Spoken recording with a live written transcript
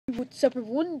What's up,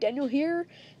 everyone? Daniel here.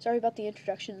 Sorry about the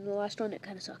introduction in the last one. It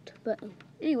kind of sucked. But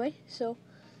anyway, so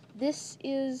this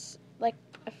is like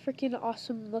a freaking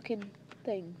awesome looking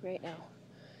thing right now.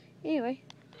 Anyway,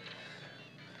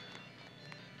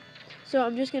 so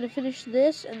I'm just going to finish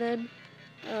this, and then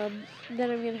I'm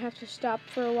going to have to stop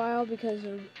for a while because,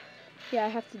 yeah, I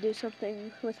have to do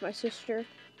something with my sister.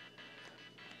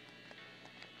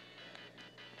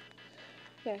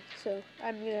 Yeah, so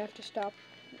I'm going to have to stop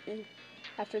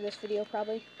after this video,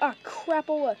 probably. Ah,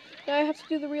 crapola! Now I have to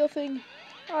do the real thing.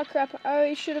 Ah, crap,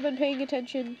 I should have been paying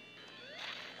attention.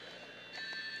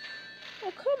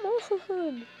 Oh, come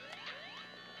on!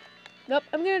 Nope,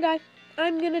 I'm gonna die.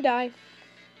 I'm gonna die.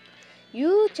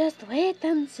 You just wait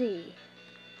and see.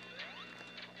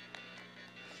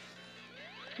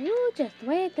 You just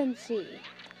wait and see.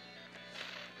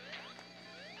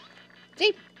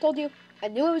 See? Told you. I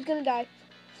knew I was gonna die.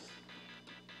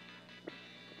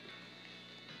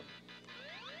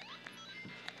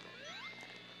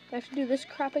 I have to do this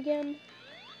crap again.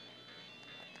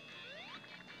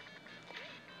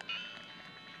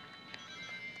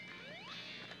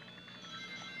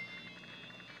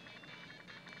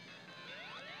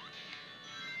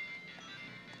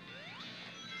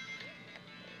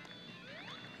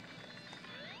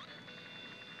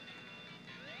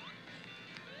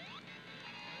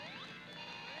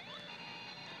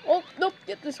 Oh, nope,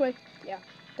 get this way. Yeah,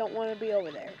 don't want to be over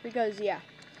there. Because, yeah,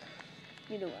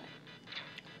 you know what.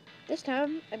 This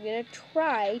time, I'm going to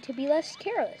try to be less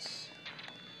careless.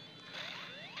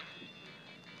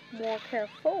 More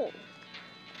careful.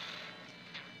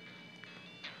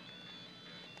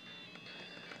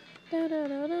 Da, da,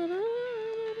 da, da, da.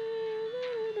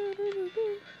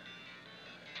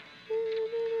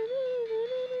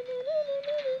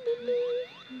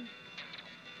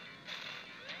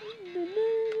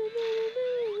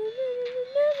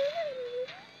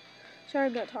 Sorry,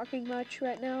 I'm not talking much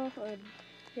right now.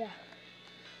 Yeah.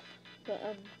 But,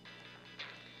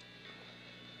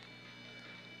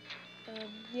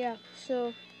 yeah,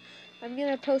 so I'm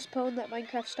gonna postpone that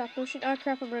Minecraft stop motion. Ah,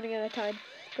 crap, I'm running out of time.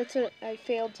 That's what I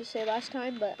failed to say last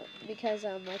time, but because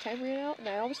my time ran out and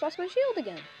I almost lost my shield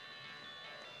again.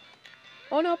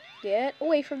 Oh no, get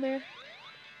away from there.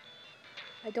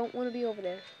 I don't want to be over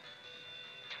there.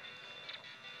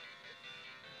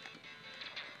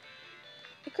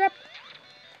 Oh, crap.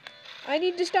 I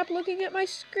need to stop looking at my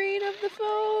screen of the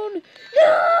phone.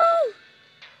 No!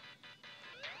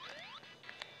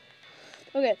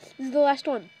 Okay, this is the last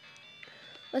one.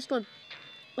 Last one.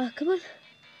 Come on.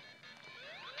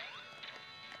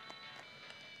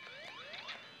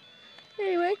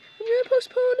 Anyway, I'm gonna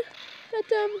postpone that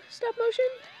stop motion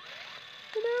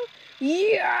for now.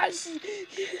 Yes!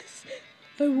 Yes!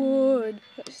 I won!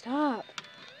 Stop!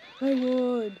 I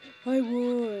won! I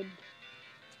won!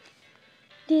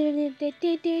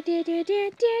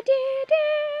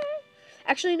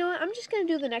 Actually, you know what? I'm just gonna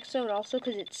do the next zone also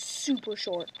because it's super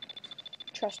short.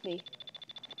 Trust me.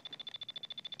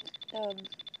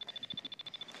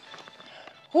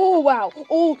 Oh, wow.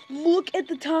 Oh, look at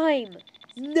the time.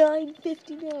 9:59. There's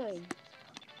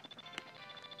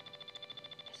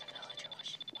a villager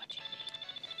watching me.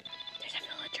 There's a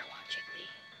villager watching me.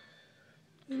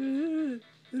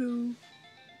 Hello.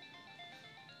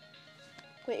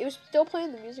 Wait, it was still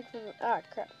playing the music from the... Ah,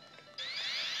 crap.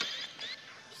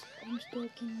 I'm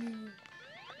stalking you.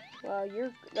 Wow,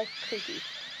 you're, like, creepy.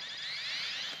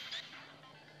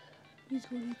 He's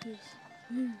going to eat this.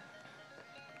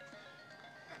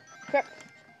 Crap.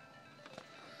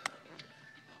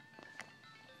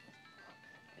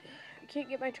 I can't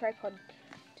get my tripod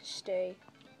to stay.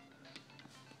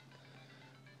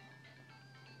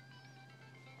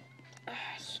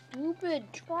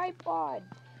 Stupid tripod.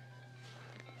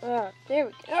 There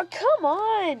we go. Oh, come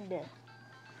on.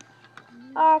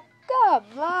 Oh,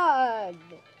 come on.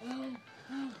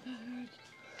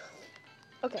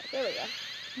 Okay, there we go.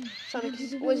 Sonic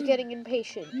was getting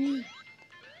impatient. Here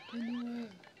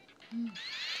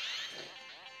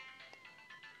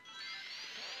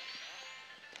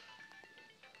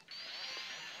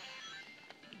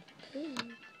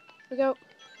we go.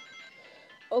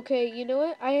 Okay, you know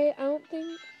what? I don't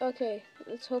think... Okay,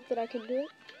 let's hope that I can do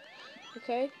it.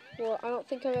 Okay? Well, I don't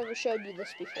think I've ever showed you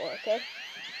this before, okay?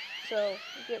 So,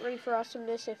 get ready for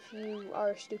awesomeness if you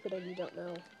are stupid and you don't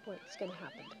know what's going to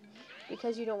happen.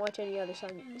 Because you don't watch any other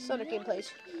Sonic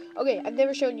gameplays. Okay, I've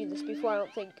never shown you this before, I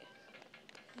don't think.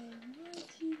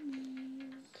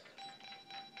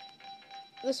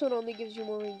 This one only gives you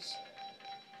more rings.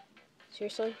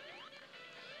 Seriously?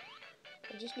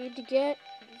 I just need to get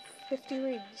 50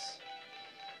 rings.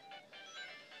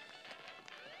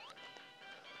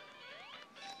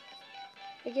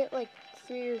 I get like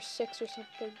 3 or 6 or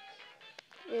something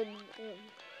in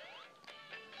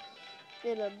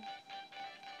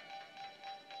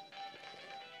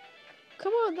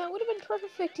Come on, that would have been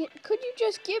perfect. Could you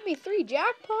just give me 3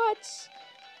 jackpots?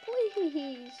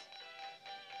 Please.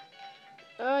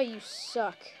 Oh, you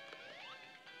suck.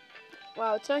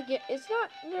 Wow, it's not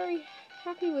very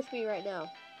happy with me right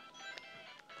now.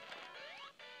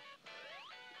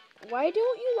 Why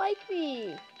don't you like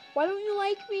me? Why don't you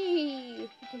like me?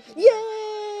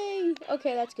 Yay!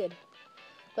 Okay, that's good.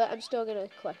 But I'm still gonna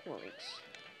collect more rings.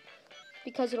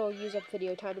 Because it'll use up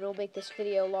video time, it'll make this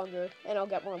video longer, and I'll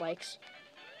get more likes.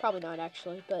 Probably not,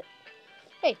 actually, but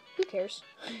hey, who cares?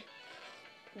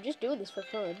 I'm just doing this for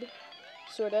fun.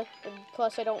 Sorta. And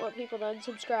plus, I don't want people to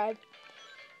unsubscribe.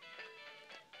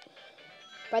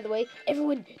 By the way,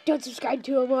 everyone, don't subscribe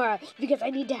to Amara, because I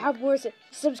need to have more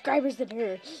subscribers than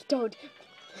her. Don't.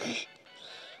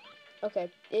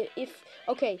 Okay,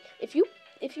 if you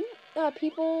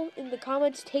people in the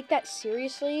comments take that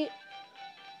seriously,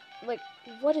 like,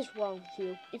 what is wrong with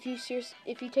you? If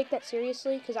you take that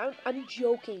seriously, because I'm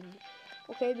joking,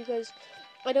 okay? Because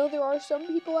I know there are some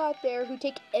people out there who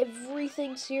take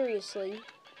everything seriously.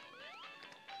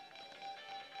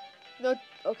 No,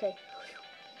 okay.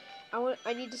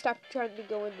 I need to stop trying to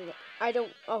go into it.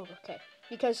 Oh, okay.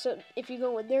 Because if you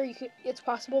go in there, it's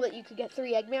possible that you could get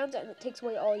 3 Eggmans, and it takes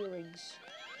away all your rings.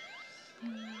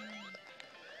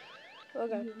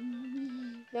 Okay.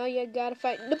 Now you gotta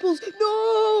fight Nipples.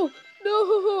 No!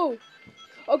 No!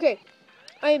 Okay.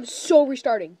 I am so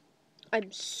restarting. I'm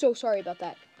so sorry about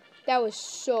that. That was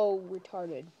so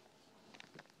retarded.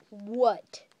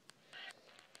 What?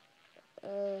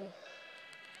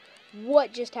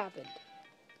 What just happened?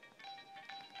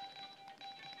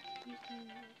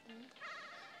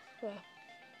 Wow.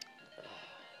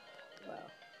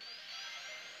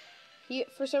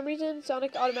 For some reason,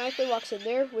 Sonic automatically walks in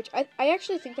there, which I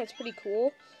actually think that's pretty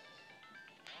cool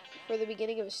for the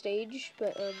beginning of a stage,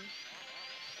 but,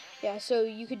 yeah, so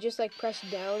you could just, like, press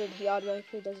down and he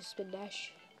automatically does a spin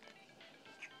dash.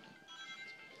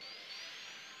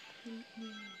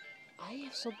 I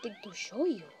have something to show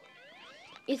you.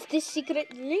 It's this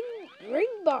secret ring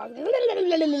box.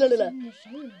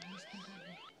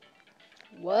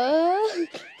 What?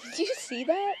 Did you see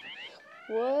that?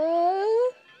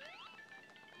 What?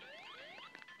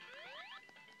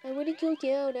 I want to go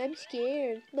down. I'm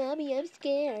scared. Mommy, I'm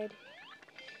scared.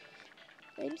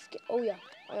 I'm scared. Oh, yeah.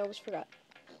 I almost forgot.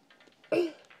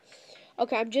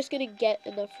 Okay, I'm just going to get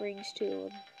enough rings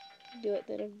to do it.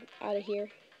 Then I'm out of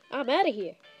here. I'm out of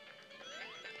here.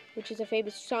 Which is a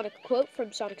famous Sonic quote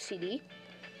from Sonic CD.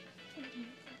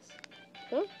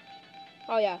 Huh?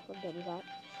 Oh, yeah. I'm done with that.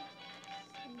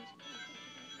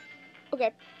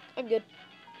 Okay. I'm good.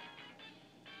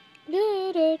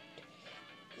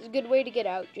 It's a good way to get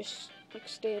out. Just like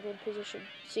stay in one position.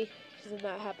 See? Because then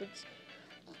that happens.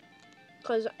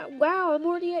 Because, wow, I'm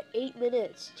already at 8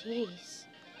 minutes. Jeez.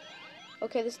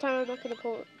 Okay, this time I'm not going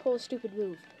to pull a stupid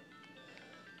move.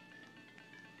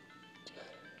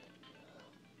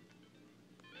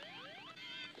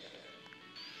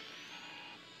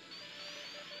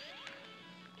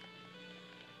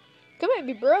 Come at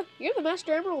me, bro. You're the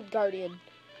Master Emerald Guardian.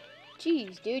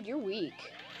 Jeez, dude, you're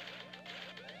weak.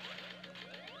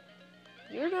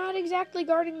 You're not exactly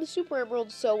guarding the Super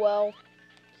Emeralds so well.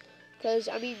 Because,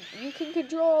 I mean, you can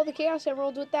control all the Chaos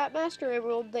Emeralds with that Master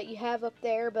Emerald that you have up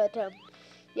there, but,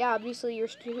 yeah, obviously you're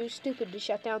too stupid to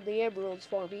shut down the Emeralds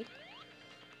for me.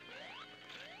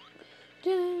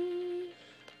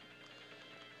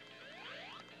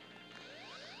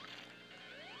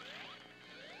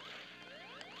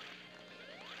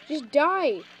 Just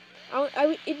die.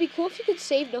 It'd be cool if you could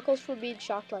save Knuckles from being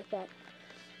shocked like that.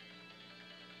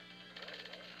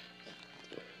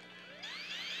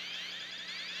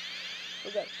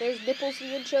 Okay, there's Nipples the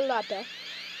Enchilada.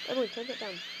 Emily, turn that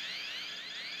down.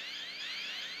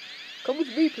 Come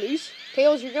with me, please.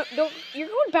 Tails, you're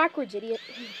going backwards, idiot.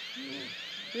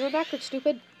 You're going backwards,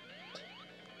 stupid.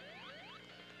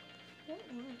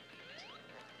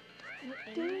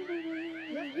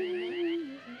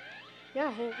 Yeah,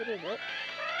 I have it in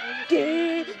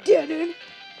it.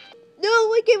 No,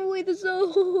 I gave away the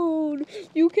zone.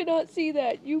 You cannot see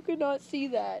that. You cannot see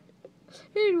that.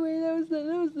 Anyway, that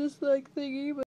was this like thingy.